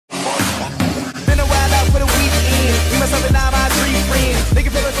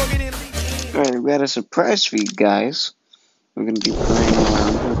Alright, we got a surprise for you guys. We're gonna be playing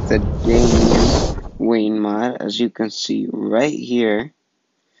around with the Damian Wayne mod, as you can see right here.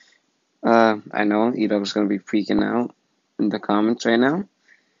 I know E-Dog's gonna be freaking out in the comments right now.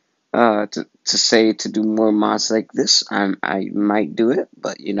 To say to do more mods like this, I might do it,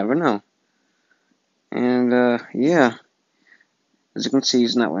 but you never know. And yeah, as you can see,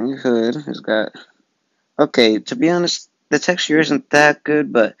 he's not wearing a hood. He's got, okay, to be honest, the texture isn't that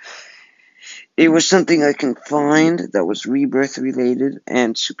good, but it was something I can find that was Rebirth related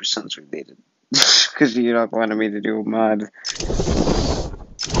and SuperSons related. Because you don't wanted me to do a mod. I'm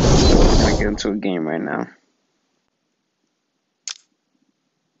gonna get into a game right now.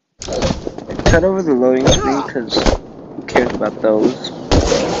 Cut over the loading screen because who cares about those?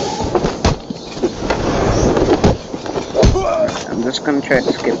 I'm just gonna try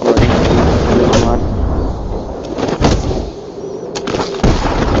to skip loading this mod.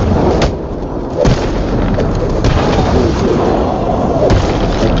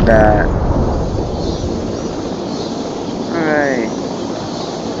 Like that. Alright.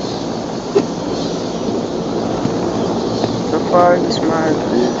 So far, this mod is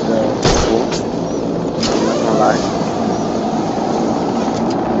cool. I'm not gonna lie.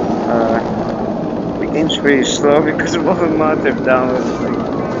 The game's pretty slow because of all the mods I've downloaded. Like,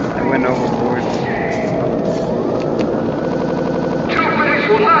 I went overboard. Two-Face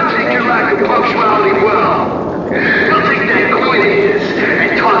will not take your lack of punctuality well. He'll take that coin of his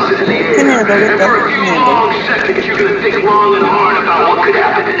and toss it in the air. And for a few long seconds, you're gonna think long and hard about what could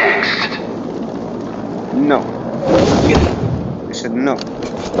happen next. No. I said no.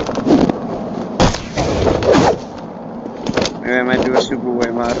 Maybe I might do a super way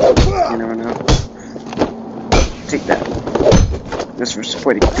mod. You never know. Take that. This was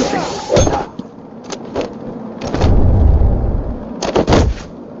pretty stupid.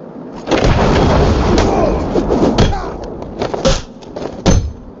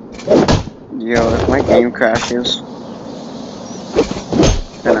 Yo, if my game crashes,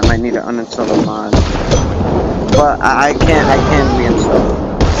 then I might need to uninstall the mod. But I can reinstall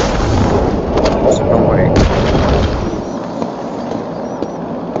it. So don't worry.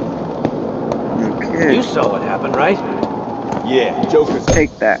 Okay. You saw what happened, right? Yeah, Joker's.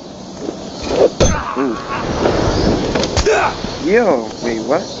 Take that. Ooh. Yo, wait,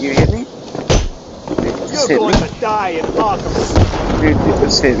 what? You hit me? Dude, just hit me. To die in Arkham. Dude, you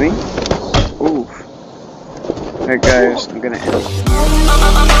just hit me. Ooh. Alright guys, I'm gonna end it here.